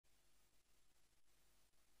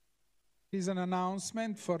Is an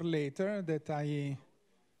announcement for later that I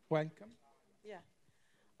welcome. Yeah.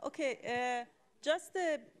 Okay, just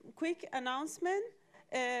a quick announcement.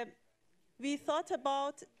 We thought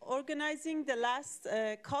about organizing the last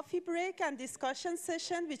coffee break and discussion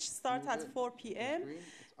session, which starts at 4 p.m.,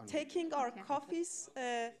 taking our coffees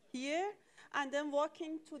here, and then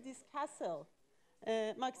walking to this castle,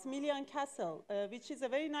 Maximilian Castle, which is a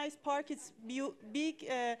very nice park. It's big.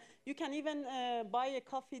 You can even buy a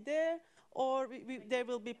coffee there, or there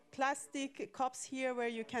will be plastic cups here where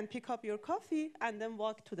you can pick up your coffee and then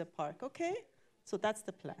walk to the park, okay? So that's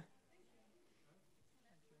the plan.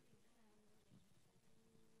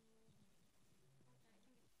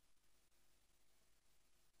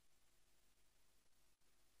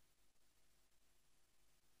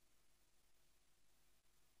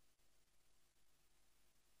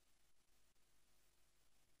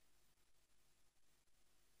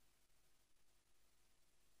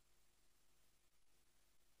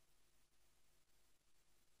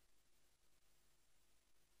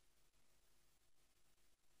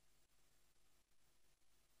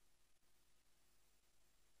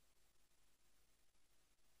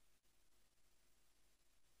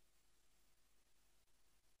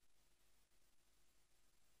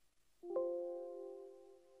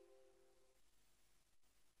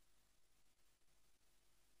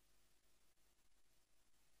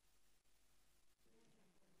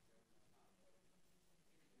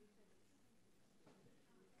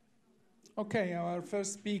 Okay, our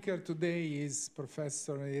first speaker today is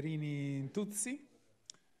Professor Eirini NTOUTSI,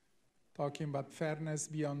 talking about fairness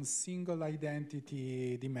beyond single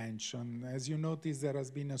identity dimension. As you notice, there has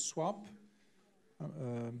been a swap. Are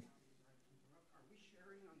we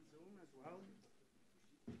sharing on Zoom as well?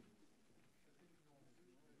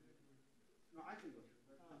 No, I can go.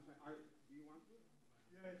 Do you want to?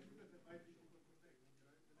 Yeah, it's because it might be people protecting.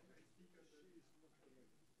 The next speaker, she is not protecting.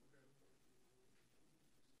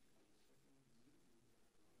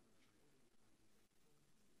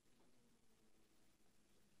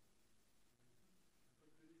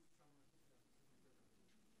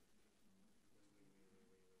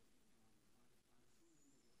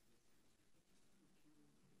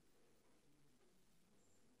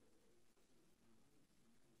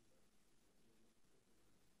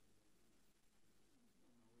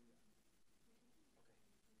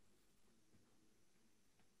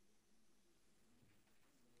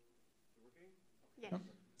 Yes.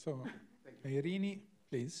 So, Eirini,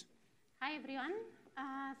 please. Hi, everyone.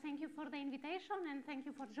 Thank you for the invitation and thank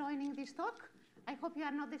you for joining this talk. I hope you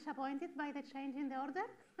are not disappointed by the change in the order.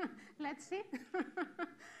 Let's see.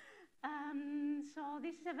 So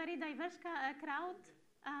this is a very diverse crowd.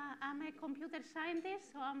 I'm a computer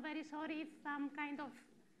scientist, so I'm very sorry if I'm kind of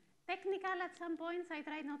technical at some points. I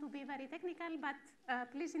try not to be very technical, but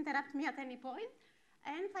please interrupt me at any point.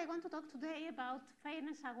 And I want to talk today about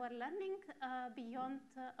fairness-aware learning beyond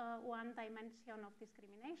one dimension of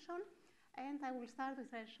discrimination. And I will start with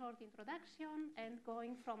a short introduction and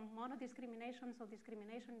going from monodiscrimination, so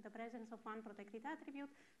discrimination in the presence of one protected attribute,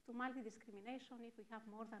 to multi-discrimination if we have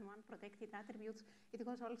more than one protected attributes. It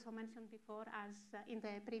was also mentioned before as in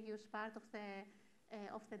the previous part of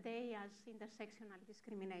the day as intersectional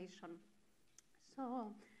discrimination.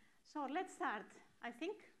 So let's start. I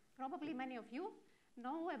think probably many of you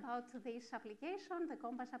know about this application, the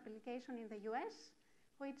COMPASS application in the US,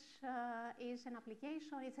 which is an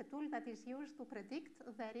application, it's a tool that is used to predict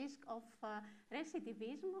the risk of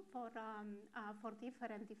recidivism for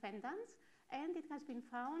different defendants. And it has been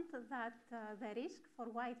found that the risk for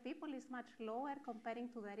white people is much lower comparing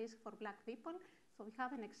to the risk for black people. So we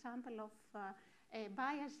have an example of a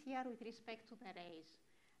bias here with respect to the race.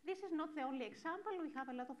 This is not the only example. We have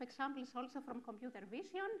a lot of examples also from computer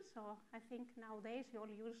vision. So I think nowadays you all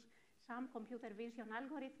use some computer vision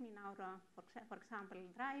algorithm in our, for example,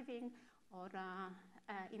 driving or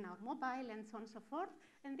in our mobile and so on and so forth.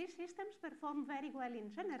 And these systems perform very well in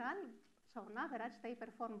general. So on average, they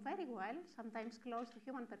perform very well, sometimes close to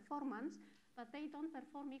human performance, but they don't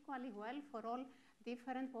perform equally well for all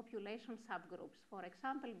different population subgroups. For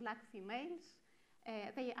example, black females,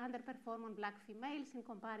 they underperform on black females in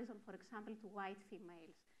comparison, for example, to white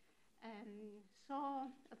females. So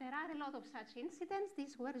there are a lot of such incidents.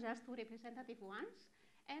 These were just two representative ones.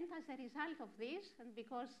 And as a result of this, and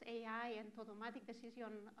because AI and automatic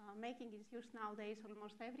decision making is used nowadays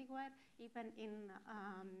almost everywhere, even in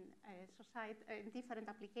different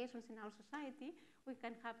applications in our society, we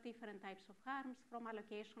can have different types of harms, from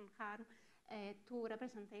allocation harm to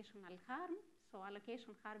representational harm. So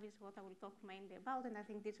allocation harm is what I will talk mainly about, and I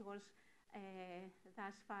think this was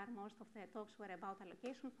thus far most of the talks were about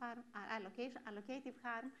allocation harm, allocative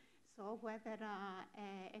harm. So whether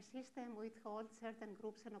a system withholds certain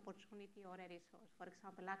groups an opportunity or a resource, for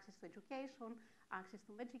example, access to education, access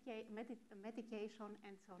to medication,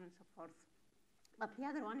 and so on and so forth. But the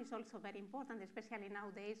other one is also very important, especially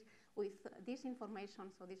nowadays with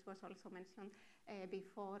disinformation. So this was also mentioned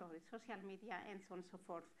before, or social media, and so on and so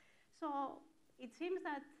forth. So it seems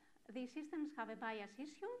that these systems have a bias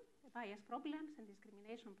issue, bias problems and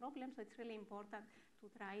discrimination problems. So it's really important to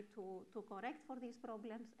try to correct for these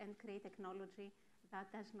problems and create technology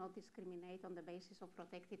that does not discriminate on the basis of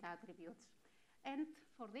protected attributes. And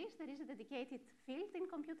for this, there is a dedicated field in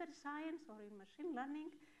computer science or in machine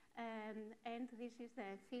learning. And this is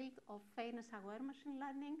the field of fairness-aware machine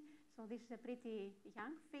learning. So this is a pretty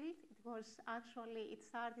young field. It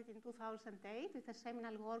started in 2008 with a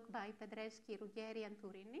seminal work by Pedreschi, Ruggeri, and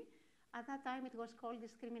Eirini. At that time, it was called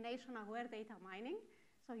discrimination-aware data mining.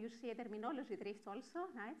 So you see a terminology drift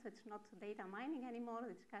also, right? So it's not data mining anymore.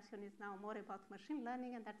 The discussion is now more about machine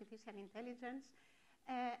learning and artificial intelligence.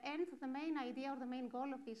 And the main idea or the main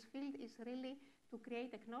goal of this field is really to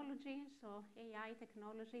create technology, so AI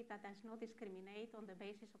technology that does not discriminate on the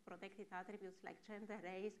basis of protected attributes like gender,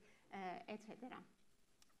 race, etc.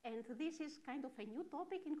 And this is kind of a new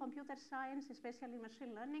topic in computer science, especially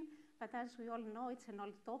machine learning. But as we all know, it's an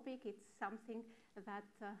old topic. It's something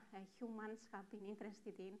that humans have been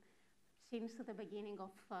interested in since the beginning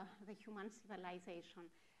of the human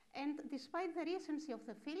civilization. And despite the recency of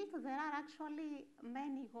the field, there are actually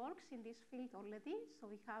many works in this field already.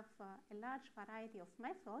 So we have a large variety of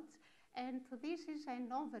methods. And this is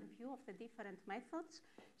an overview of the different methods.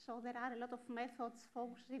 So there are a lot of methods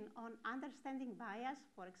focusing on understanding bias.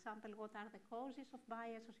 For example, what are the causes of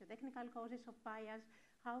bias, socio-technical causes of bias?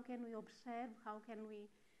 How can we observe? How can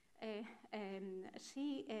we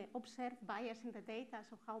observe bias in the data,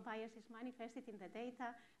 so how bias is manifested in the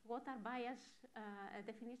data, what are bias,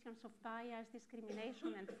 definitions of bias,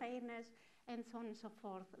 discrimination and fairness, and so on and so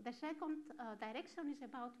forth. The second direction is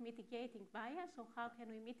about mitigating bias, so how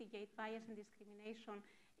can we mitigate bias and discrimination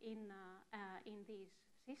in these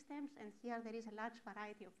systems, and here there is a large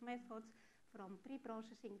variety of methods from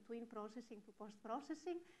pre-processing to in-processing to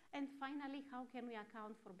post-processing. And finally, how can we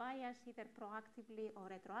account for bias either proactively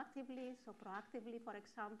or retroactively? So proactively, for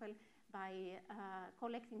example, by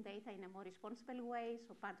collecting data in a more responsible way,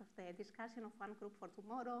 so part of the discussion of one group for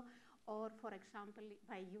tomorrow, or for example,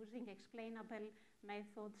 by using explainable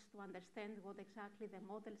methods to understand what exactly the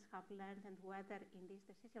models have learned and whether in this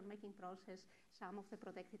decision-making process some of the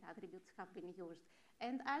protected attributes have been used.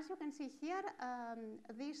 And as you can see here,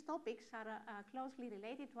 these topics are closely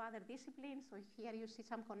related to other disciplines. So here you see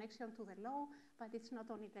some connection to the law, but it's not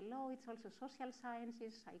only the law, it's also social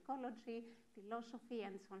sciences, psychology, philosophy,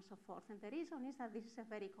 and so on and so forth. And the reason is that this is a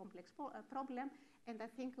very complex problem, and I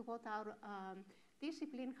think what our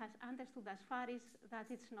discipline has understood as far is that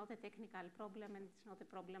it's not a technical problem, and it's not a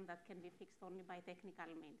problem that can be fixed only by technical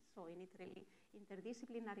means. So we need really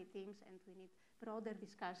interdisciplinary teams, and we need broader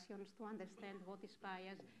discussions to understand what is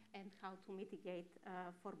bias and how to mitigate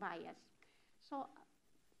for bias. So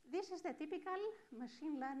this is the typical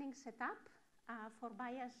machine learning setup for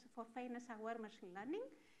fairness-aware machine learning.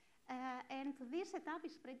 And this setup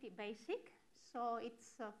is pretty basic. So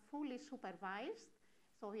it's fully supervised.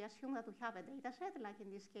 So we assume that we have a data set, like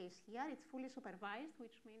in this case here. It's fully supervised,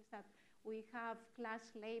 which means that we have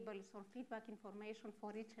class labels or feedback information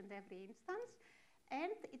for each and every instance.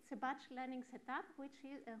 And it's a batch learning setup, which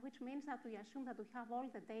means that we assume that we have all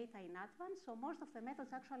the data in advance. So most of the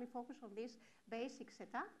methods actually focus on this basic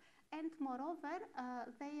setup. And moreover,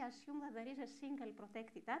 they assume that there is a single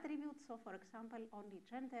protected attribute. So for example, only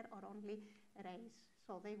gender or only race.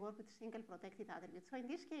 So they work with single protected attributes. So in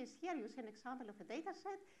this case here, you see an example of a data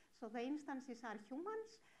set. So the instances are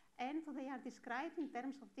humans, and they are described in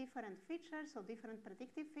terms of different features, so different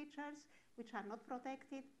predictive features, which are not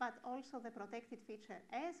protected, but also the protected feature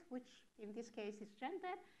S, which in this case is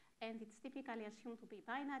gender, and it's typically assumed to be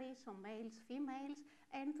binary, so males, females,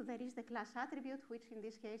 and there is the class attribute, which in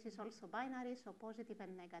this case is also binary, so positive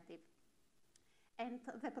and negative. And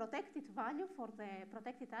the protected value for the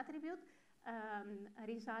protected attribute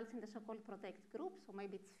results in the so-called protected group, so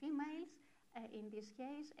maybe it's females in this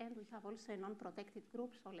case, and we have also a non-protected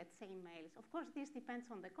group, so let's say males. Of course, this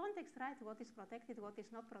depends on the context, right? What is protected, what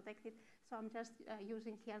is not protected, so I'm just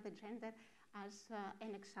using here the gender as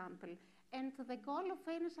an example. And the goal of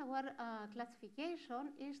fairness-aware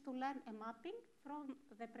classification is to learn a mapping from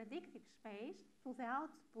the predicted space to the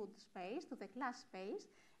output space, to the class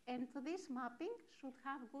space, and this mapping should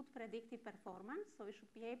have good predictive performance, so we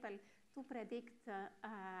should be able to predict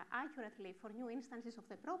accurately for new instances of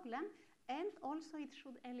the problem, And also it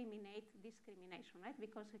should eliminate discrimination, right?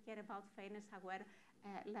 Because we care about fairness-aware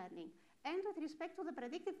learning. And with respect to the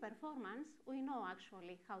predictive performance, we know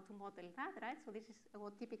actually how to model that, right? So this is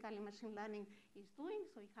what typically machine learning is doing.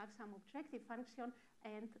 So you have some objective function,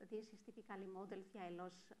 and this is typically modeled via a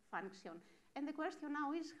loss function. And the question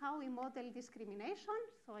now is how we model discrimination.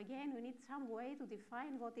 So again, we need some way to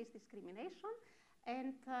define what is discrimination.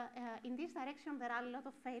 And in this direction, there are a lot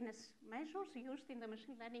of fairness measures used in the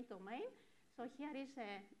machine learning domain. So here is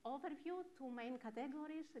an overview, two main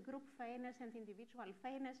categories, group fairness and individual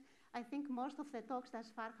fairness. I think most of the talks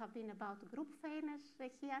thus far have been about group fairness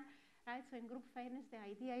here, right? So in group fairness, the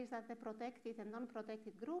idea is that the protected and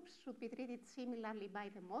non-protected groups should be treated similarly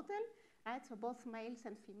by the model, right? So both males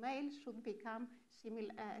and females should become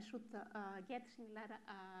get similar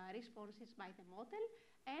responses by the model.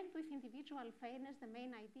 And with individual fairness, the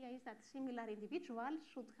main idea is that similar individuals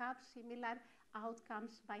should have similar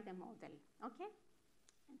outcomes by the model, okay?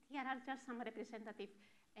 And here are just some representative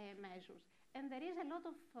measures. And there is a lot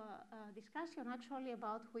of discussion actually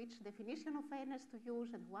about which definition of fairness to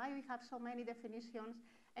use and why we have so many definitions.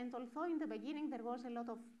 And although in the beginning there was a lot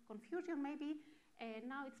of confusion maybe,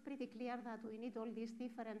 now it's pretty clear that we need all these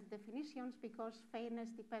different definitions because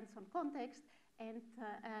fairness depends on context. And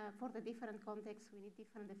for the different contexts, we need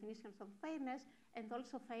different definitions of fairness. And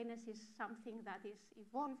also fairness is something that is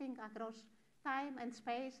evolving across time and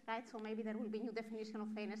space, right? So maybe there will be new definition of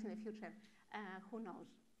fairness in the future. Who knows?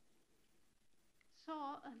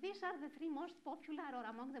 So these are the three most popular or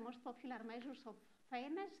among the most popular measures of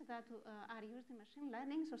fairness that are used in machine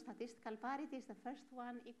learning. So statistical parity is the first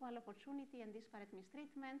one, equal opportunity and disparate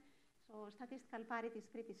mistreatment. So statistical parity is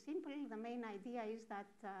pretty simple. The main idea is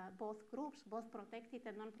that both groups, both protected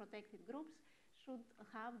and non-protected groups, should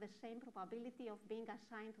have the same probability of being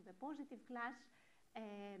assigned to the positive class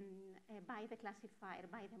by the classifier,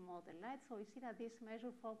 by the model, right? So we see that this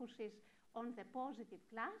measure focuses on the positive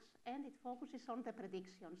class and it focuses on the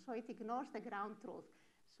prediction. So it ignores the ground truth.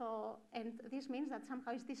 So, and this means that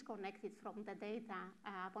somehow it's disconnected from the data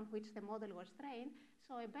upon which the model was trained.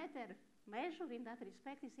 So a better measure in that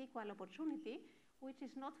respect is equal opportunity, which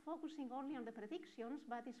is not focusing only on the predictions,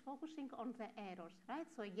 but is focusing on the errors, right?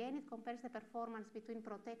 So again, it compares the performance between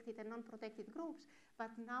protected and non-protected groups,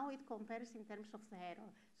 but now it compares in terms of the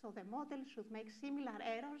error. So the model should make similar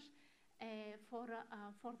errors for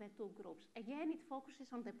the two groups. Again, it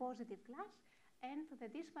focuses on the positive class and the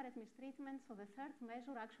disparate mistreatment. So the third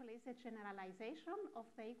measure actually is a generalization of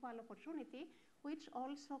the equal opportunity, which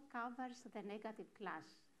also covers the negative class.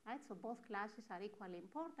 Right? So both classes are equally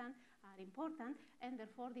important, and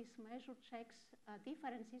therefore this measure checks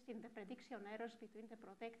differences in the prediction errors between the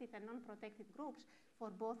protected and non-protected groups for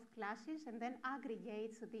both classes, and then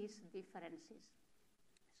aggregates these differences.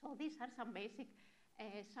 So these are some basic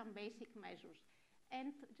measures.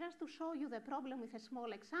 And just to show you the problem with a small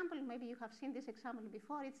example, maybe you have seen this example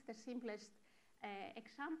before. It's the simplest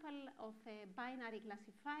example of a binary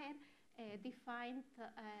classifier defined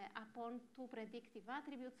upon two predictive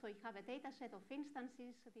attributes. So you have a data set of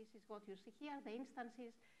instances. This is what you see here, the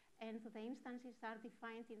instances. And the instances are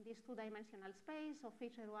defined in this two-dimensional space of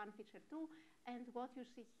feature 1, feature 2. And what you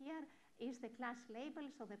see here is the class label,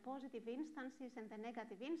 so the positive instances and the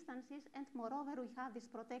negative instances. And moreover, we have these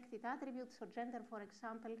protected attributes. So gender, for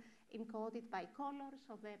example, encoded by color.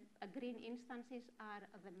 So the green instances are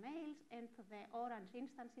the males, and the orange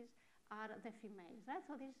instances are the females, right?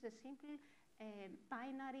 So this is a simple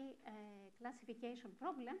binary classification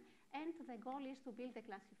problem, and the goal is to build a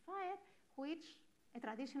classifier which a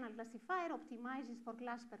traditional classifier optimizes for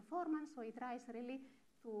class performance, so it tries really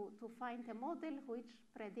to find a model which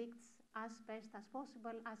predicts as best as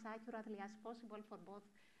possible, as accurately as possible for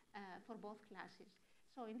both classes.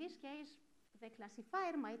 So in this case, the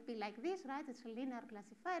classifier might be like this, right? It's a linear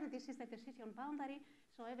classifier. This is the decision boundary.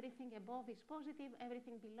 So everything above is positive,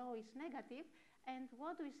 everything below is negative. And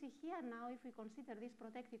what we see here now, if we consider this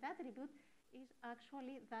protected attribute, is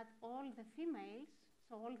actually that all the females,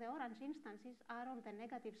 so all the orange instances, are on the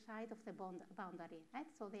negative side of the boundary,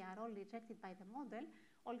 right? So they are all rejected by the model.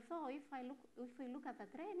 Although if we look at the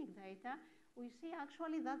training data, we see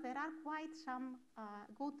actually that there are quite some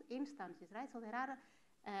good instances, right? So there are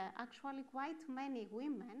actually quite many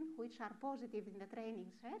women which are positive in the training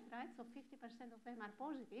set, right? So 50% of them are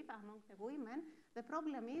positive among the women. The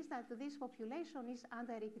problem is that this population is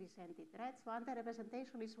underrepresented, right? So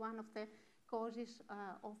underrepresentation is one of the causes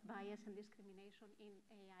of bias and discrimination in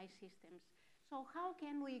AI systems. So how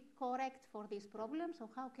can we correct for this problem? So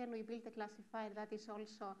how can we build a classifier that is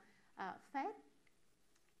also fair?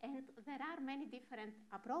 And there are many different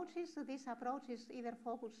approaches. So these approaches either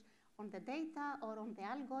focus on the data or on the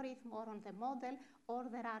algorithm or on the model, or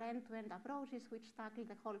there are end-to-end approaches which tackle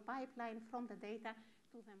the whole pipeline from the data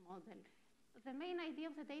to the model. The main idea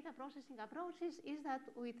of the data processing approaches is that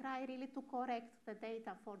we try really to correct the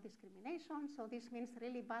data for discrimination. So this means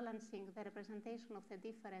really balancing the representation of the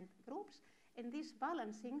different groups. And this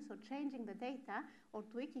balancing, so changing the data or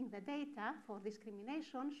tweaking the data for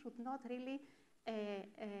discrimination, should not really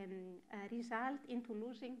result into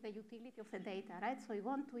losing the utility of the data, right? So we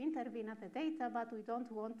want to intervene at the data, but we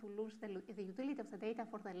don't want to lose the utility of the data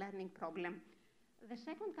for the learning problem. The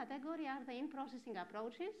second category are the in-processing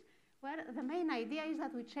approaches, where the main idea is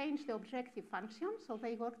that we change the objective function, so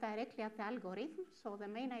they work directly at the algorithm. So the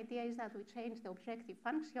main idea is that we change the objective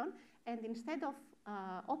function, and instead of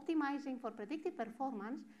optimizing for predictive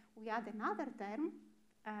performance, we add another term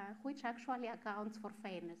which actually accounts for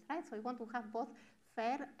fairness, right? So we want to have both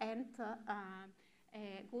fair and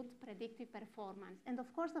good predictive performance. And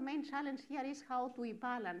of course, the main challenge here is how do we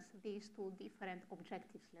balance these two different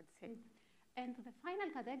objectives, let's say. And the final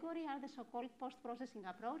category are the so-called post-processing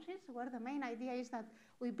approaches, where the main idea is that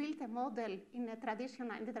we build a model in the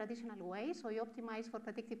traditional way, so we optimize for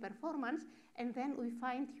predictive performance, and then we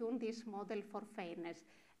fine-tune this model for fairness.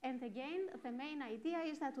 And again, the main idea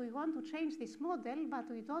is that we want to change this model,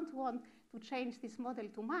 but we don't want to change this model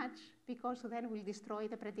too much, because then we'll destroy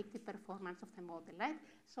the predictive performance of the model, right?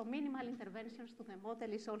 So minimal interventions to the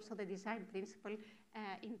model is also the design principle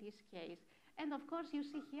in this case. And of course, you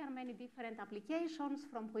see here many different applications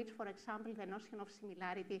from which, for example, the notion of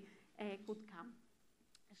similarity could come.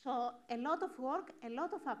 So a lot of work, a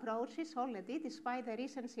lot of approaches already, despite the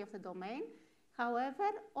recency of the domain. However,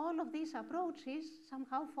 all of these approaches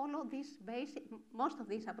somehow follow this basic, most of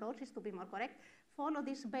these approaches, to be more correct, follow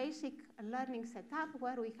this basic learning setup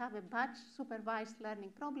where we have a batch supervised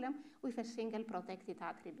learning problem with a single protected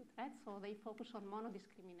attribute, right? So they focus on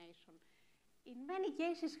monodiscrimination. In many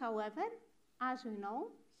cases, however, as we know,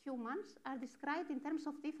 humans are described in terms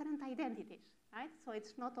of different identities, right? So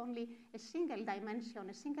it's not only a single dimension,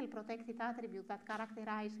 a single protected attribute that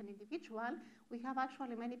characterizes an individual. We have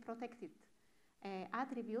actually many protected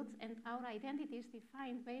attributes, and our identity is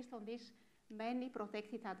defined based on these many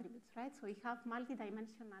protected attributes, right? So we have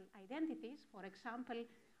multidimensional identities. For example,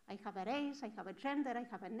 I have a race, I have a gender, I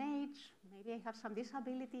have an age, maybe I have some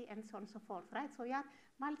disability, and so on and so forth, right? So we are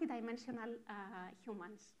multidimensional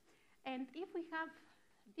humans. And if we have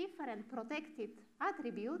different protected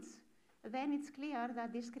attributes, then it's clear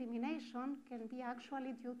that discrimination can be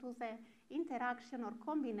actually due to the interaction or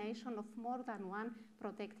combination of more than one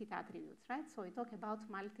protected attributes, right? So we talk about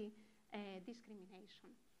multi-discrimination.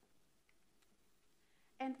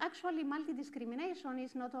 And actually, multi-discrimination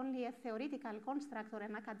is not only a theoretical construct or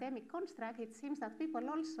an academic construct. It seems that people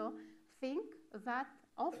also think that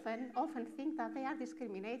often think that they are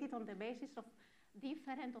discriminated on the basis of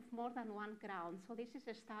different of more than one ground. So this is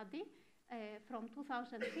a study from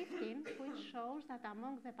 2015 which shows that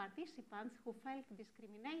among the participants who felt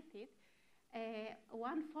discriminated,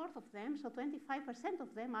 1/4 of them, so 25%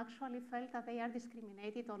 of them, actually felt that they are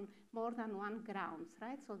discriminated on more than one grounds,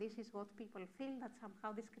 right? So this is what people feel, that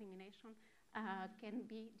somehow discrimination can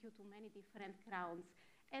be due to many different grounds.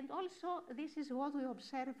 And also, this is what we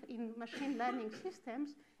observe in machine learning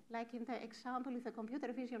systems, like in the example with the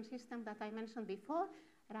computer vision system that I mentioned before,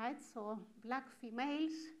 right? So black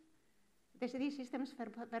females, these systems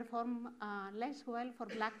perform less well for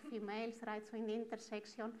black females, right? So in the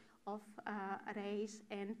intersection of race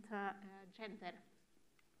and gender.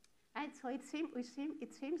 Right? So it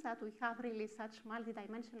seems that we have really such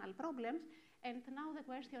multidimensional problems, and now the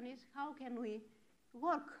question is, how can we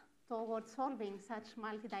work towards solving such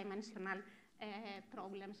multidimensional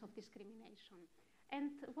problems of discrimination?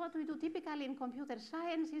 And what we do typically in computer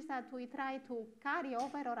science is that we try to carry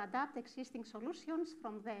over or adapt existing solutions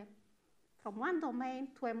from one domain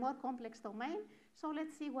to a more complex domain. So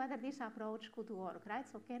let's see whether this approach could work, right?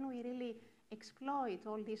 So can we really exploit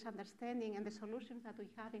all this understanding and the solutions that we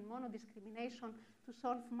have in monodiscrimination to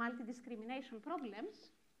solve multi-discrimination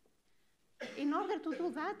problems? In order to do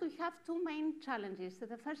that, we have two main challenges. So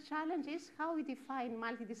the first challenge is how we define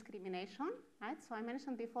multi-discrimination, right? So I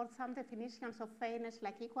mentioned before some definitions of fairness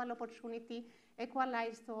like equal opportunity,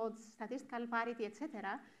 equalized odds, statistical parity,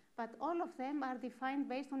 etc. But all of them are defined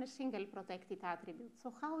based on a single protected attribute.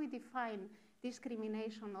 So how we define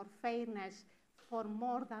discrimination or fairness for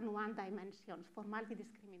more than one dimension, for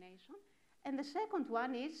multi-discrimination. And the second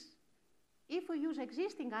one is, if we use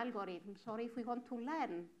existing algorithms, or if we want to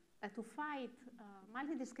learn to fight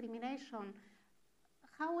multi-discrimination,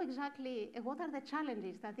 how exactly, what are the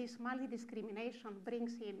challenges that this multi-discrimination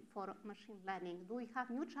brings in for machine learning? Do we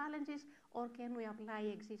have new challenges, or can we apply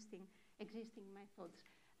existing methods?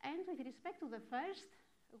 And with respect to the first,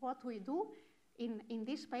 what we do in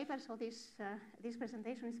this paper, so this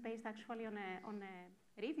presentation is based actually on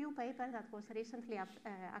a review paper that was recently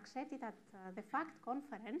accepted at the FACT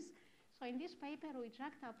conference. So in this paper, we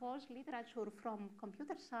juxtapose literature from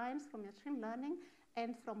computer science, from machine learning,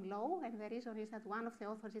 and from law. And the reason is that one of the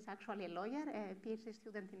authors is actually a lawyer, a PhD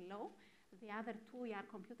student in law. The other two are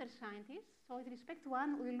computer scientists. So with respect to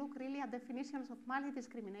one, we look really at definitions of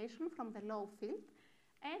multi-discrimination from the law field.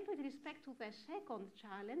 And with respect to the second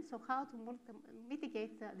challenge, so how to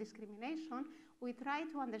mitigate discrimination, we try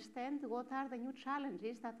to understand what are the new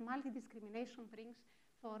challenges that multi-discrimination brings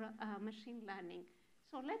for machine learning.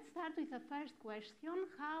 So let's start with the first question,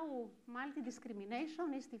 how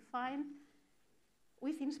multi-discrimination is defined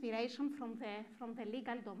with inspiration from the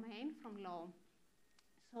legal domain, from law.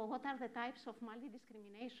 So what are the types of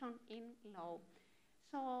multi-discrimination in law?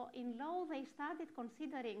 So in law, they started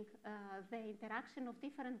considering the interaction of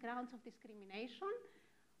different grounds of discrimination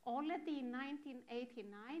already in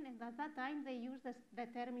 1989, and at that time they used the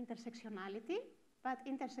term intersectionality. But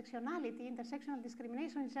intersectional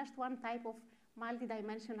discrimination is just one type of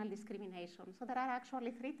multidimensional discrimination. So there are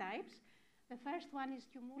actually three types. The first one is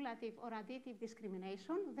cumulative or additive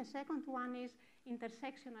discrimination. The second one is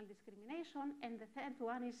intersectional discrimination. And the third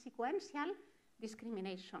one is sequential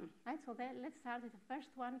discrimination, right? So let's start with the first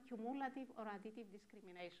one, cumulative or additive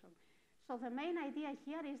discrimination. So the main idea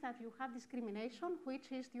here is that you have discrimination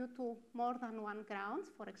which is due to more than one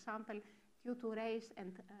grounds, for example, due to race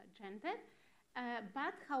and gender.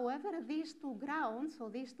 But however, these two grounds, or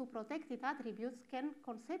these two protected attributes, can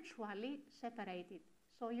conceptually separate it.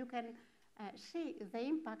 So you can see the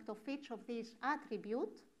impact of each of these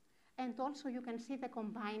attributes, and also you can see the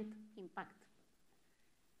combined impact.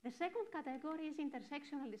 The second category is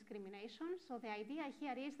intersectional discrimination. So the idea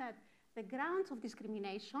here is that the grounds of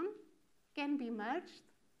discrimination can be merged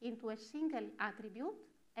into a single attribute,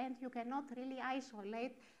 and you cannot really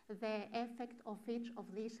isolate the effect of each of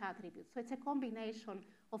these attributes. So it's a combination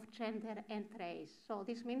of gender and race. So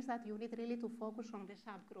this means that you need really to focus on the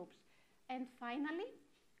subgroups. And finally,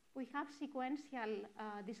 we have sequential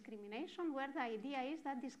discrimination, where the idea is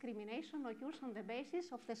that discrimination occurs on the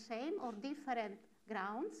basis of the same or different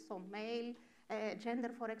grounds, so male,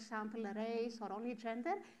 gender, for example, race, or only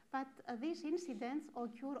gender, but these incidents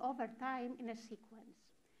occur over time in a sequence.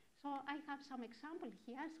 So I have some example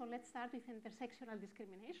here. So let's start with intersectional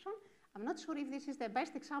discrimination. I'm not sure if this is the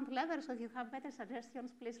best example ever, so if you have better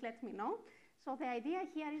suggestions, please let me know. So the idea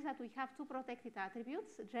here is that we have two protected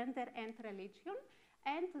attributes, gender and religion.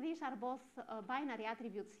 And these are both binary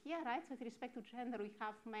attributes here, right? So with respect to gender, we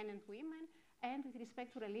have men and women. And with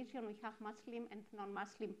respect to religion, we have Muslim and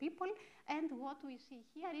non-Muslim people. And what we see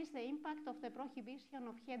here is the impact of the prohibition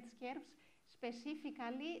of headscarves.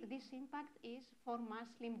 Specifically, this impact is for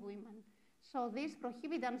Muslim women. So this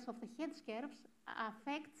prohibitance of the headscarves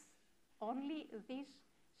affects only this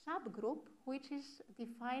subgroup, which is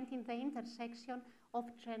defined in the intersection of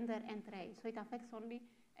gender and race. So it affects only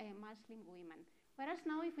Muslim women. Whereas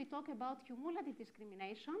now, if we talk about cumulative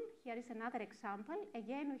discrimination, here is another example.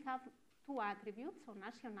 Again, we have two attributes, so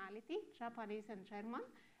nationality, Japanese and German,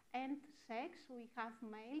 and sex, we have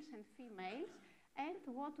males and females. And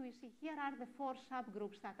what we see here are the four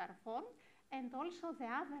subgroups that are formed, and also the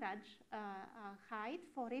average height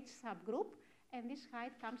for each subgroup. And this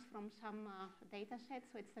height comes from some data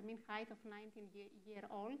sets, so it's the mean height of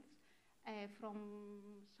 19-year-olds from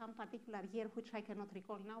some particular year, which I cannot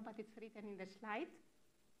recall now, but it's written in the slide.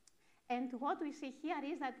 And what we see here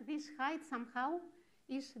is that this height somehow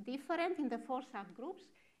is different in the four subgroups.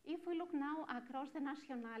 If we look now across the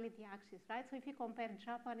nationality axis, right? So if you compare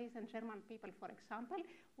Japanese and German people, for example,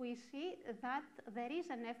 we see that there is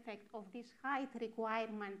an effect of this height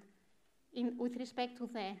requirement with respect to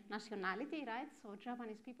the nationality, right? So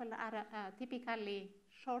Japanese people are typically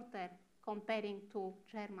shorter comparing to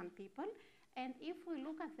German people. And if we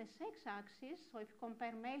look at the sex axis, so if you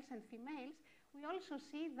compare males and females, we also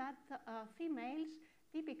see that females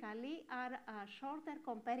typically are shorter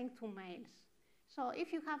comparing to males. So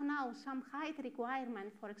if you have now some height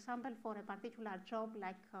requirement, for example, for a particular job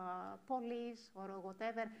like police or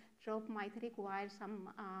whatever job might require some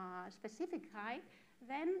specific height,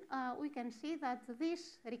 then we can see that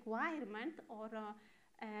this requirement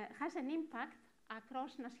has an impact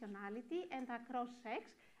across nationality and across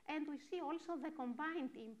sex. And we see also the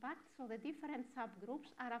combined impact, so the different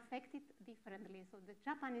subgroups are affected differently. So the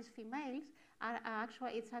Japanese females are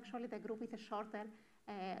it's actually the group with the shortest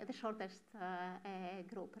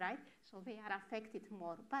group, right? So they are affected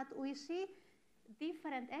more. But we see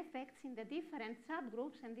different effects in the different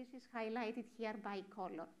subgroups, and this is highlighted here by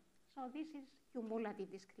color. So this is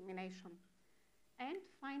cumulative discrimination. And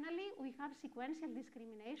finally, we have sequential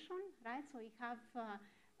discrimination, right? So we have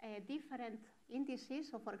different indices.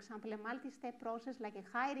 So for example, a multi-step process like a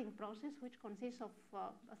hiring process, which consists of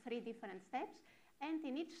 3 different steps. And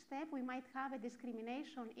in each step, we might have a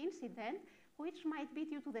discrimination incident, which might be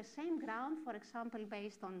due to the same ground, for example,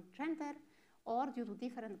 based on gender, or due to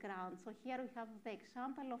different grounds. So here we have the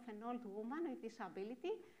example of an old woman with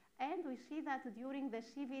disability, and we see that during the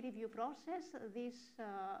CV review process, this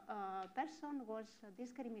person was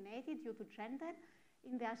discriminated due to gender.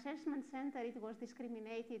 In the assessment center, it was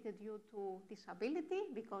discriminated due to disability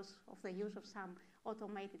because of the use of some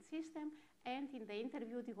automated system, and in the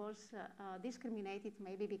interview, it was discriminated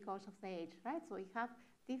maybe because of the age, right? So we have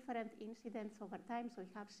different incidents over time, so we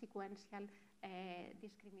have sequential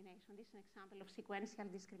discrimination. This is an example of sequential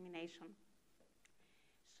discrimination.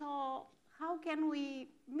 So how can we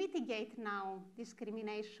mitigate now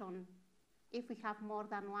discrimination if we have more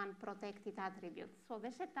than one protected attribute? So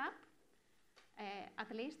the setup,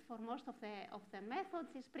 at least for most of the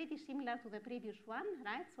methods, is pretty similar to the previous one,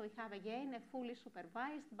 right? So we have, again, a fully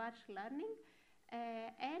supervised batch learning.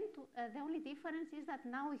 And the only difference is that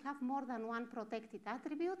now we have more than one protected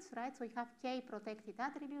attributes, right? So we have K protected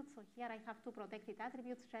attributes. So here I have 2 protected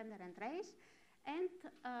attributes, gender and race. And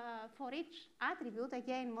for each attribute,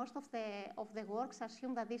 again, most of the works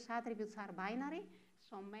assume that these attributes are binary.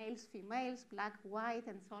 So males, females, black, white,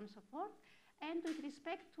 and so on and so forth. And with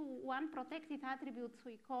respect to one protected attribute,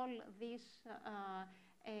 we call these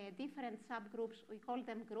different subgroups, we call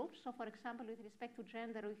them groups. So for example, with respect to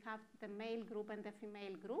gender, we have the male group and the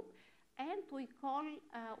female group. And we call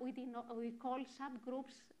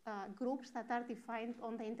subgroups groups that are defined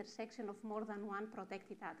on the intersection of more than one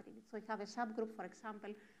protected attribute. So we have a subgroup, for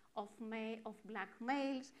example, of black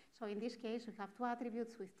males. So in this case, we have 2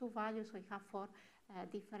 attributes with 2 values. So we have 4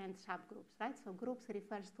 different subgroups, right? So groups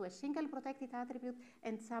refers to a single protected attribute,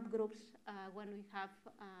 and subgroups when we have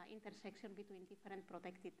intersection between different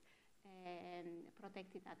protected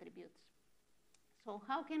attributes. So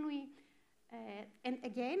how can we, and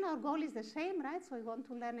again, our goal is the same, right? So we want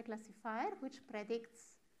to learn a classifier which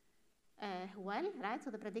predicts well, right? So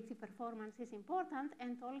the predictive performance is important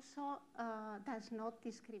and also does not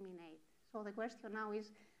discriminate. So the question now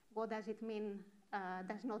is, what does it mean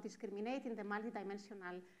does not discriminate in the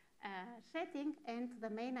multidimensional setting? And the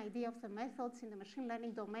main idea of the methods in the machine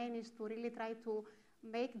learning domain is to really try to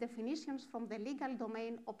make definitions from the legal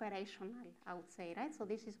domain operational, I would say, right? So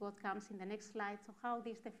this is what comes in the next slide. So how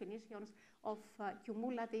these definitions of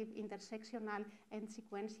cumulative, intersectional, and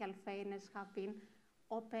sequential fairness have been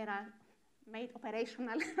made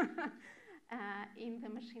operational in the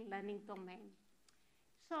machine learning domain.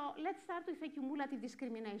 So let's start with the cumulative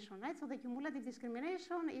discrimination, right? So the cumulative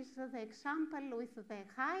discrimination is the example with the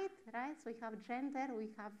height, right? So we have gender, we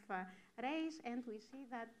have race, and we see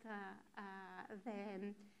that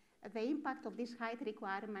the impact of this height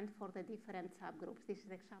requirement for the different subgroups. This is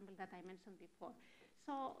the example that I mentioned before.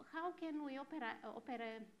 So how can we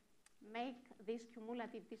make these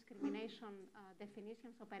cumulative discrimination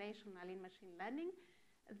definitions operational in machine learning?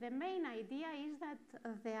 The main idea is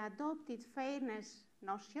that the adopted fairness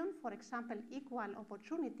notion, for example, equal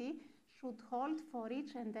opportunity, should hold for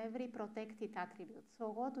each and every protected attribute. So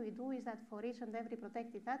what we do is that for each and every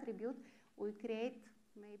protected attribute, we create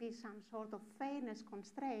maybe some sort of fairness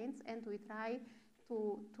constraints, and we try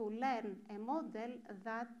to learn a model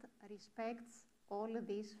that respects all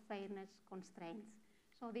these fairness constraints.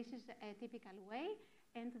 So this is a typical way.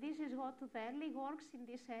 And this is what the early works in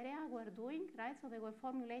this area were doing, right? So they were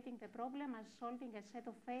formulating the problem as solving a set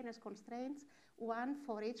of fairness constraints, one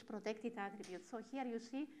for each protected attribute. So here you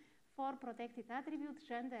see 4 protected attributes: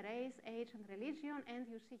 gender, race, age, and religion. And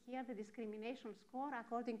you see here the discrimination score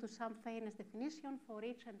according to some fairness definition for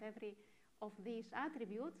each and every of these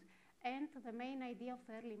attributes. And the main idea of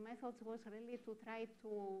the early methods was really to try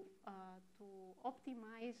to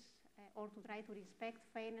optimize or to try to respect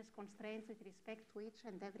fairness constraints with respect to each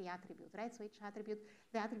and every attribute, right? So each attribute,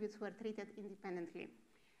 the attributes were treated independently.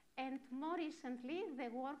 And more recently, there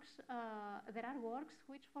are works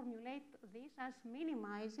which formulate this as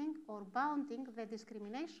minimizing or bounding the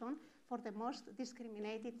discrimination for the most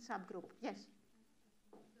discriminated subgroup. Yes?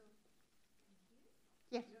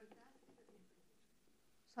 Yes.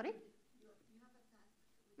 Sorry? You have a task which is not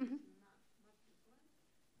much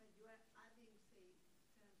different,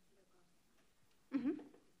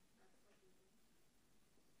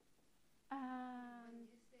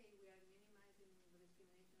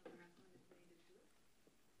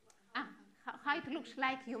 how it looks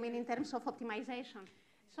like, you mean in terms of optimization.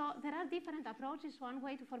 So there are different approaches. One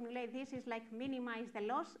way to formulate this is like minimize the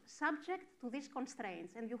loss subject to these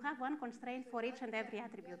constraints. And you have one constraint for each and every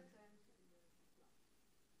attribute.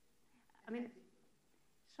 I mean,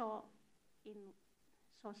 so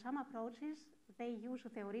some approaches, they use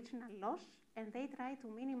the original loss and they try to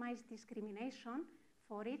minimize discrimination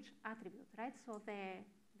for each attribute, right? So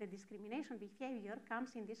the discrimination behavior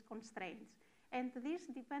comes in these constraints. And this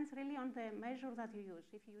depends really on the measure that you use.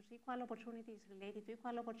 If you use equal opportunity, it's related to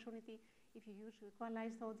equal opportunity. If you use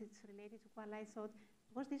equalized odds, it's related to equalized odds.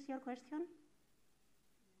 Was this your question?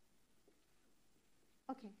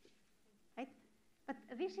 Okay, right? But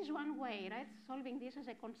this is one way, right? Solving this as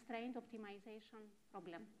a constraint optimization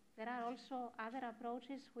problem. There are also other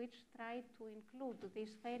approaches which try to include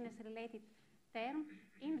this fairness-related term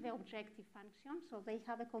in the objective function. So they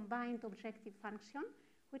have a combined objective function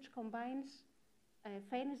which combines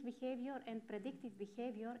fairness behavior and predictive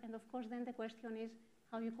behavior. And of course, then the question is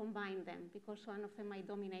how you combine them, because one of them might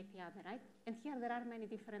dominate the other, right? And here there are many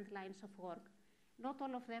different lines of work. Not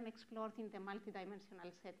all of them explored in the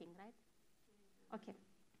multidimensional setting, right? Okay.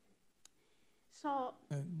 So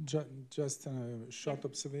just a short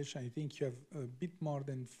observation. I think you have a bit more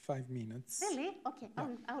than 5 minutes. Really? Okay, yeah.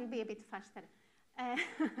 I will be a bit faster.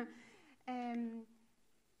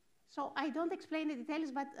 So I don't explain the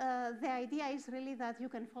details, but the idea is really that you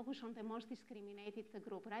can focus on the most discriminated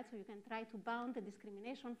group, right? So you can try to bound the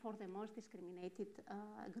discrimination for the most discriminated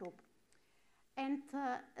group. And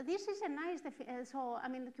this is a nice, so I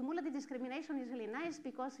mean, cumulative discrimination is really nice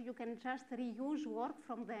because you can just reuse work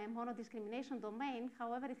from the monodiscrimination domain.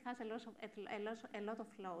 However, it has a lot of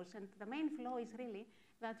flaws. And the main flaw is really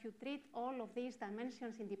that you treat all of these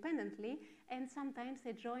dimensions independently, and sometimes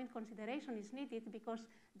a joint consideration is needed because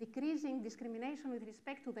decreasing discrimination with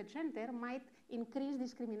respect to the gender might increase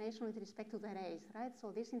discrimination with respect to the race, right?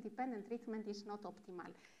 So this independent treatment is not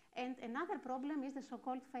optimal. And another problem is the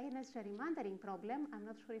so-called fairness gerrymandering problem. I'm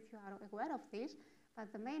not sure if you are aware of this,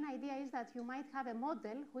 but the main idea is that you might have a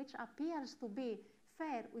model which appears to be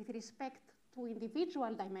fair with respect to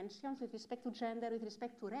individual dimensions, with respect to gender, with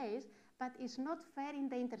respect to race, but is not fair in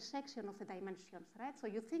the intersection of the dimensions, right? So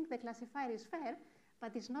you think the classifier is fair,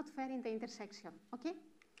 but it's not fair in the intersection, okay?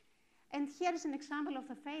 And here is an example of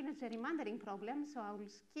the fairness gerrymandering problem. So I will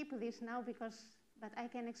skip this now but I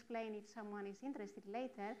can explain if someone is interested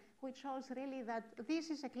later, which shows really that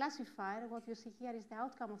this is a classifier. What you see here is the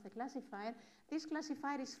outcome of the classifier. This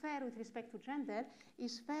classifier is fair with respect to gender,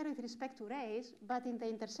 is fair with respect to race, but in the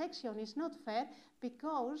intersection is not fair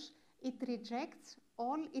because it rejects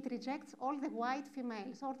all the white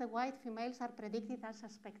females. All the white females are predicted as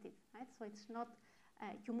suspected, right? So it's not,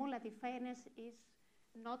 cumulative fairness is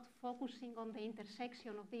not focusing on the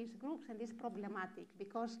intersection of these groups, and is problematic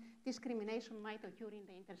because discrimination might occur in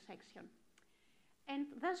the intersection. And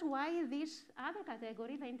that's why this other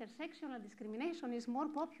category, the intersectional discrimination, is more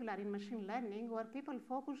popular in machine learning, where people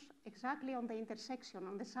focus exactly on the intersection,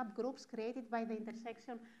 on the subgroups created by the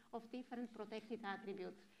intersection of different protected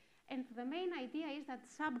attributes. And the main idea is that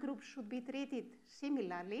subgroups should be treated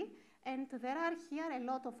similarly. And there are here a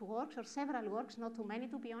lot of works, or several works, not too many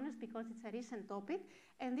to be honest, because it's a recent topic.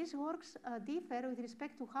 And these works differ with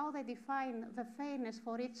respect to how they define the fairness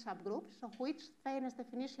for each subgroup, so which fairness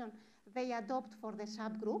definition they adopt for the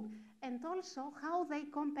subgroup, and also how they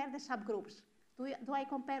compare the subgroups. Do I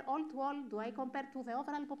compare all to all? Do I compare to the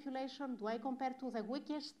overall population? Do I compare to the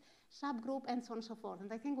weakest subgroup? And so on and so forth.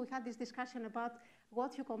 And I think we had this discussion about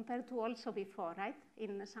what you compare to also before, right,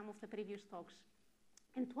 in some of the previous talks.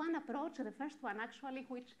 And one approach, the first one actually,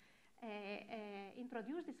 which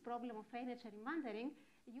introduced this problem of fairness gerrymandering,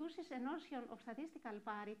 uses a notion of statistical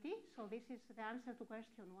parity. So this is the answer to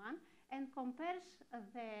question 1, and compares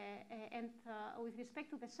with respect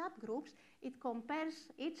to the subgroups, it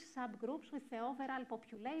compares each subgroups with the overall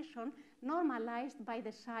population normalized by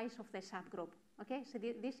the size of the subgroup. Okay, so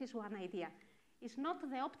this is one idea. It's not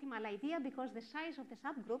the optimal idea because the size of the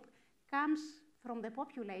subgroup comes from the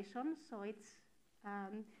population, so it's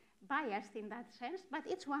biased in that sense, but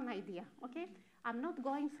it's one idea, okay? I'm not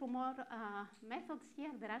going through more methods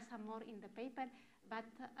here. There are some more in the paper, but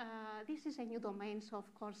this is a new domain, so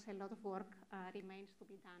of course a lot of work remains to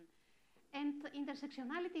be done. And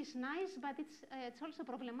intersectionality is nice, but it's also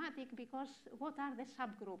problematic because what are the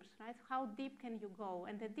subgroups, right? How deep can you go?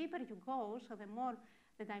 And the deeper you go, so the more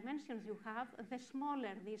the dimensions you have, the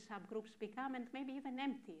smaller these subgroups become, and maybe even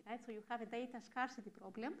empty, right? So you have a data scarcity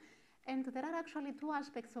problem. And there are actually 2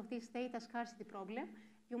 aspects of this data scarcity problem.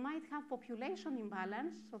 You might have population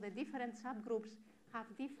imbalance, so the different subgroups have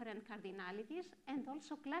different cardinalities and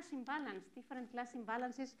also class imbalance, different class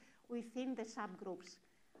imbalances within the subgroups,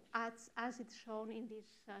 as it's shown in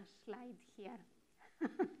this slide here.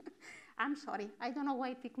 I'm sorry, I don't know why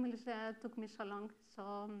it took me so long.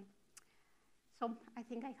 So I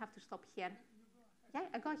think I have to stop here. Yeah,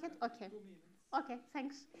 I go ahead? Okay. 2 minutes. Okay,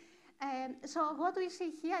 thanks. So what we see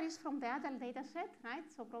here is from the adult data set, right?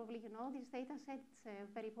 So probably you know this data set. It's a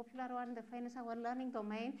very popular one, defines our learning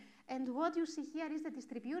domain. And what you see here is the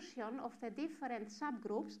distribution of the different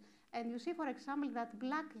subgroups. And you see, for example, that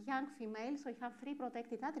black young females, so you have 3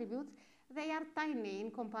 protected attributes, they are tiny in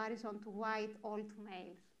comparison to white old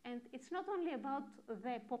males. And it's not only about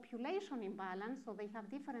the population imbalance, so they have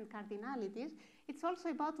different cardinalities, it's also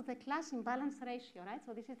about the class imbalance ratio, right?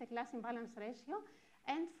 So this is the class imbalance ratio.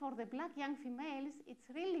 And for the black young females, it's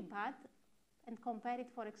really bad, and compare it,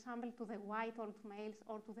 for example, to the white old males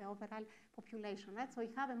or to the overall population, right? So we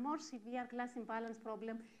have a more severe class imbalance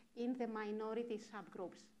problem in the minority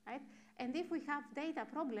subgroups, right? And if we have data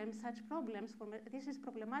problems, such problems, this is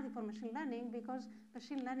problematic for machine learning because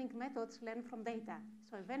machine learning methods learn from data.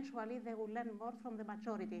 So eventually, they will learn more from the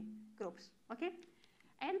majority groups, okay?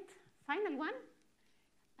 And final one.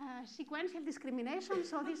 Sequential discrimination,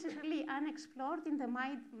 so this is really unexplored in the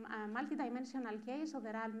multidimensional case, so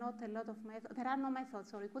there are not a lot of there are no methods,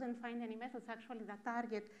 so we couldn't find any methods actually that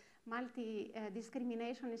target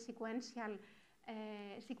multi-discrimination in sequential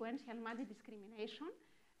multi-discrimination.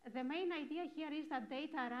 The main idea here is that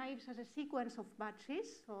data arrives as a sequence of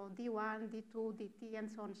batches, so D1, D2, DT, and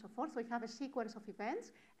so on and so forth. So we have a sequence of events,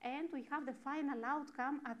 and we have the final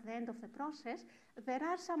outcome at the end of the process. There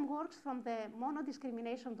are some works from the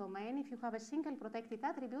mono-discrimination domain, if you have a single protected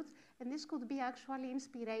attributes, and this could be actually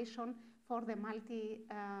inspiration for the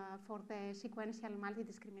sequential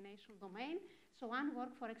multi-discrimination domain. So one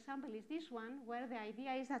work, for example, is this one, where the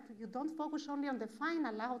idea is that you don't focus only on the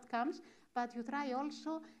final outcomes, but you try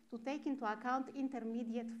also to take into account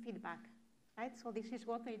intermediate feedback, right? So this is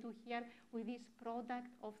what I do here with this product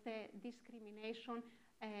of the discrimination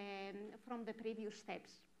from the previous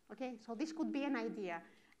steps, okay? So this could be an idea.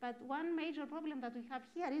 But one major problem that we have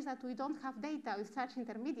here is that we don't have data with such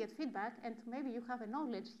intermediate feedback, and maybe you have a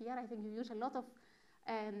knowledge here. I think you use a lot of,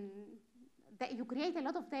 you create a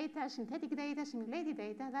lot of data, synthetic data, simulated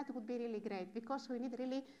data. That would be really great because we need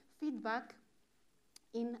really feedback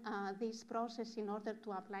in this process in order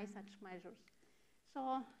to apply such measures.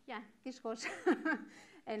 So yeah, this was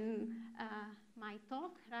my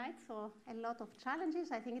talk, right? So a lot of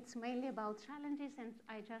challenges. I think it's mainly about challenges, and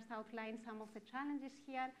I just outlined some of the challenges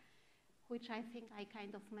here, which I think I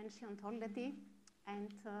kind of mentioned already.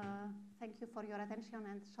 And thank you for your attention,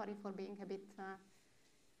 and sorry for being a bit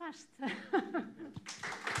fast.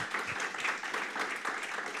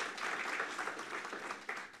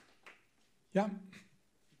 Yeah.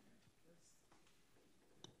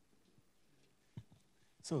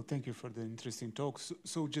 So thank you for the interesting talk.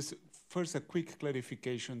 So just first a quick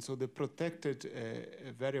clarification. So the protected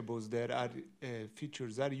variables there are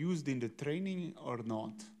features are used in the training or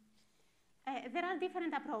not? There are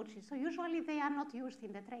different approaches. So usually they are not used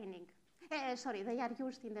in the training. Sorry, they are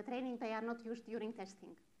used in the training. They are not used during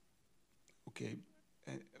testing. Okay,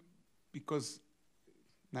 because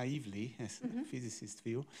naively, as a physicist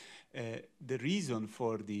view, the reason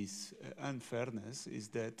for this unfairness is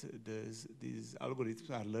that these algorithms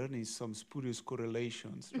are learning some spurious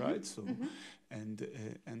correlations, right? So, and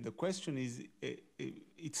the question is,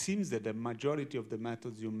 it seems that the majority of the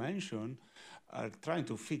methods you mentioned are trying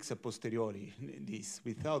to fix a posteriori this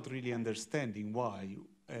without really understanding why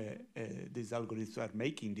these algorithms are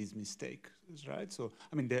making these mistakes, right? So,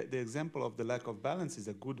 I mean, the example of the lack of balance is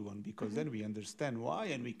a good one because then we understand why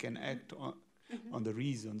and we can act on the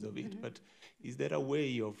reasons of it. But is there a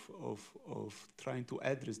way of trying to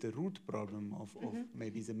address the root problem of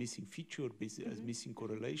maybe the missing feature, missing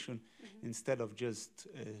correlation, instead of just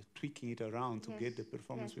tweaking it around to get the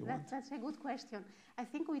performance we want? That's a good question. I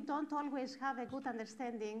think we don't always have a good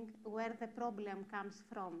understanding where the problem comes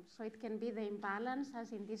from. So it can be the imbalance,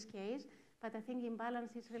 as in this case, but I think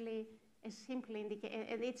imbalance is really a simple indicator,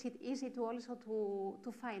 and it's easy to also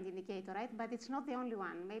to find indicator, right? But it's not the only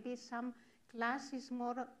one. Maybe some class is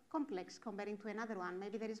more complex comparing to another one.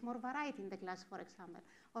 Maybe there is more variety in the class, for example.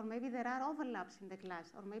 Or maybe there are overlaps in the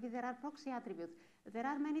class. Or maybe there are proxy attributes. There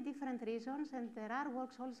are many different reasons, and there are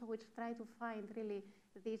works also which try to find really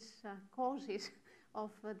these causes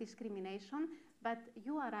of discrimination. But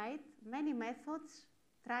you are right, many methods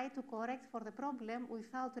try to correct for the problem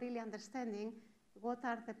without really understanding what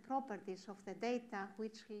are the properties of the data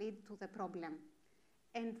which lead to the problem.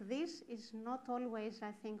 And this is not always,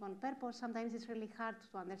 I think, on purpose. Sometimes it's really hard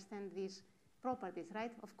to understand this properties,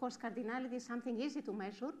 right? Of course, cardinality is something easy to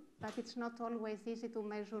measure, but it's not always easy to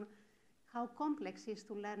measure how complex it is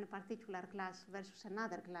to learn a particular class versus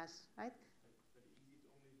another class, right? But is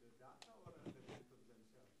it only the data or the methods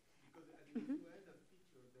themselves? Because I think if you add a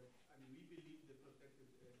feature that, I mean, we believe the protected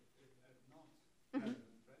as not relevant,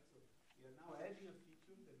 right? So we are now adding a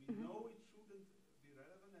feature that we know it shouldn't be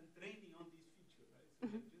relevant and training on this feature, right? So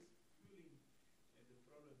we're just fueling the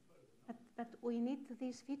problem further. No? But we need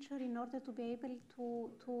this feature in order to be able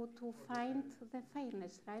to find the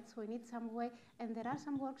fairness, right? So we need some way, and there are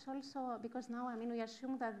some works also, because now, I mean, we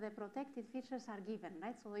assume that the protected features are given,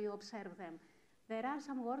 right? So you observe them. There are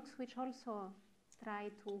some works which also try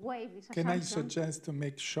to waive this assumption. Can I suggest to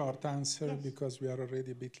make short answer, Yes. because we are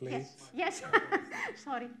already a bit late? Yes.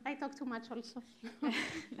 Sorry, I talk too much also.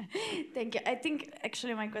 Thank you. I think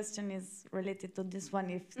actually my question is related to this one,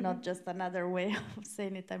 if not just another way of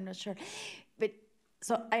saying it, I'm not sure. But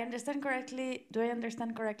so do I understand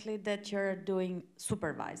correctly that you're doing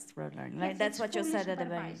supervised learning, right? Yes, that's what you fully said at the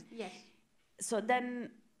beginning. supervised, yes. So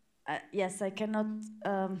then, yes, I cannot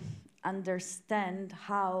understand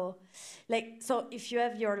how, like, so if you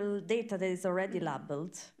have your data that is already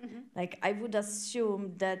labeled, like I would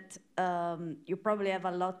assume that you probably have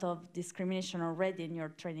a lot of discrimination already in your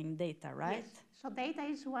training data, right? Yes. So data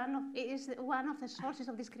is one of the sources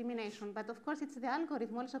of discrimination, but of course it's the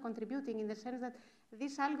algorithm also contributing in the sense that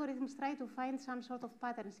these algorithms try to find some sort of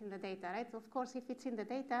patterns in the data, right? Of course, if it's in the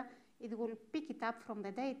data, it will pick it up from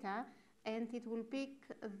the data, and it will pick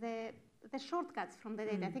the shortcuts from the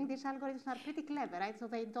data. I think these algorithms are pretty clever, right? So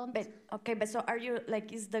they don't... But, okay, but so are you,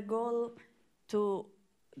 like, is the goal to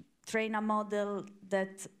train a model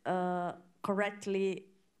that correctly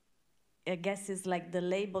guesses, like, the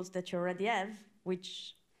labels that you already have,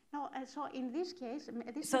 which... No, so in this case...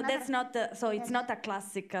 So that's not the... So it's not a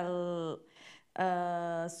classical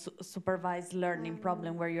supervised learning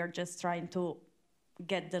problem where you're just trying to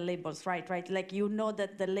get the labels right? Like, you know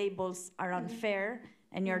that the labels are unfair,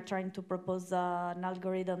 and you're trying to propose an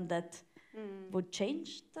algorithm that would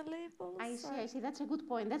change the labels? I see. That's a good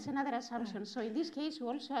point. That's another assumption. So in this case, we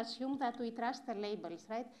also assume that we trust the labels,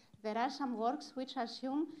 right? There are some works which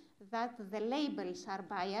assume that the labels are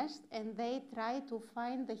biased, and they try to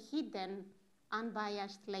find the hidden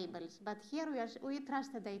unbiased labels. But here we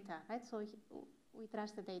trust the data, right? So we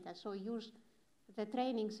trust the data. So use the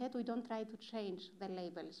training set. We don't try to change the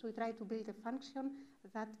labels. We try to build a function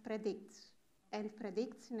that predicts, and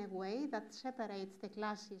predicts in a way that separates the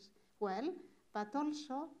classes well, but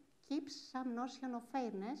also keeps some notion of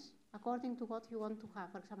fairness according to what you want to have.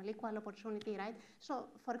 For example, equal opportunity, right? So,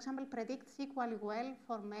 for example, predicts equally well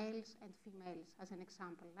for males and females, as an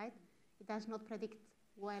example, right? It does not predict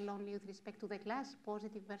well only with respect to the class,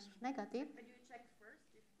 positive versus negative. But you check first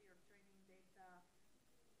if your training data,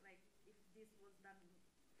 like, if this was done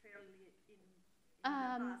fairly in the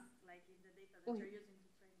past, like in the data that you're using to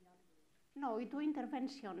train the algorithm? No, we do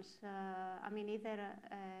interventions. I mean,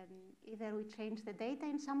 either we change the data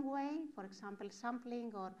in some way, for example,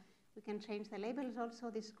 sampling, or we can change the labels also.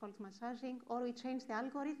 This is called massaging, or we change the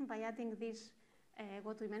algorithm by adding this,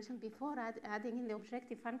 what we mentioned before, adding in the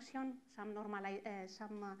objective function some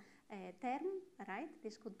term, right?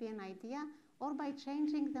 This could be an idea, or by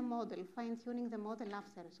changing the model, fine-tuning the model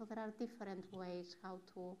after. So there are different ways how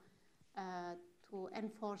to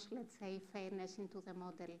enforce, let's say, fairness into the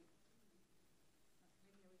model.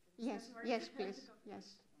 Yes, please.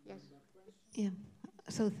 Yes. Yeah.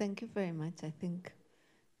 So thank you very much. I think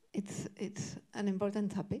it's an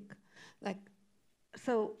important topic. Like,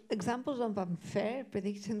 so examples of unfair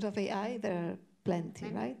predictions of AI, there are plenty,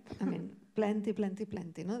 right? I mean, plenty.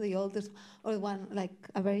 No, the oldest, or one, like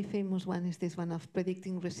a very famous one, is this one of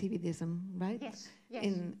predicting recidivism, right? Yes.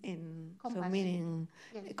 In Compass. so meaning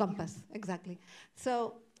compass, exactly.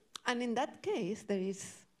 So, and in that case, there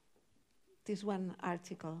is this one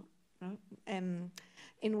article,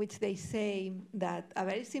 in which they say that a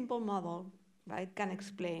very simple model, right, can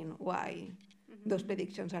explain why those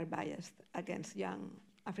predictions are biased against young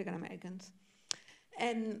African Americans.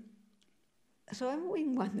 And so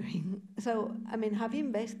I'm wondering, so, I mean, have you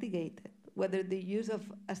investigated whether the use of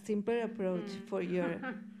a simpler approach for your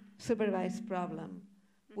supervised problem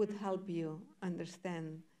would help you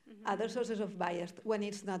understand other sources of bias when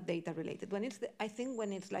it's not data related? When it's, I think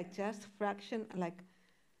when it's like just fraction, like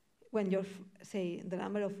when you're, say, the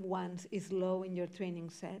number of ones is low in your training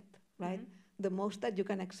set, right? The most that you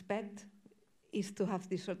can expect is to have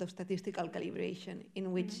this sort of statistical calibration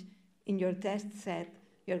in which, in your test set,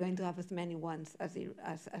 you're going to have as many ones as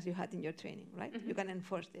you had in your training, right? You can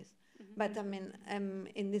enforce this. But I mean,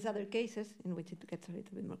 in these other cases in which it gets a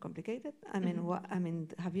little bit more complicated, I mean,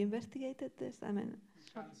 have you investigated this? I mean,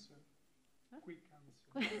 quick answer.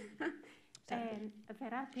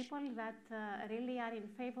 There are people that really are in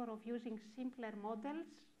favor of using simpler models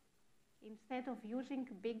instead of using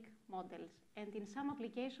big models. And in some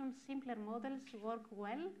applications, simpler models work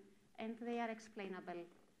well and they are explainable.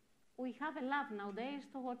 We have a love nowadays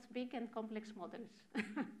towards big and complex models,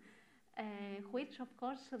 which of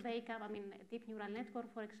course they come, I mean, a deep neural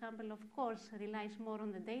network, for example, of course relies more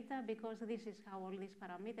on the data because this is how all these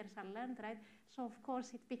parameters are learned, right? So of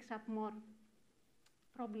course it picks up more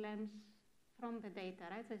problems from the data,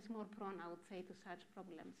 right? So it's more prone, I would say, to such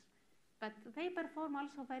problems. But they perform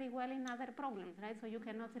also very well in other problems, right? So you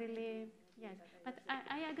cannot really, yes. But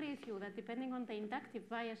I agree with you that depending on the inductive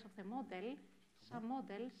bias of the model, some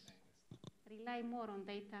models rely more on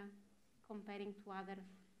data comparing to other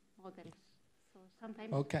models. So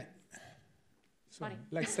sometimes... Okay. So Sorry.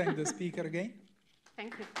 let's thank the speaker again.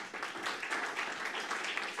 Thank you.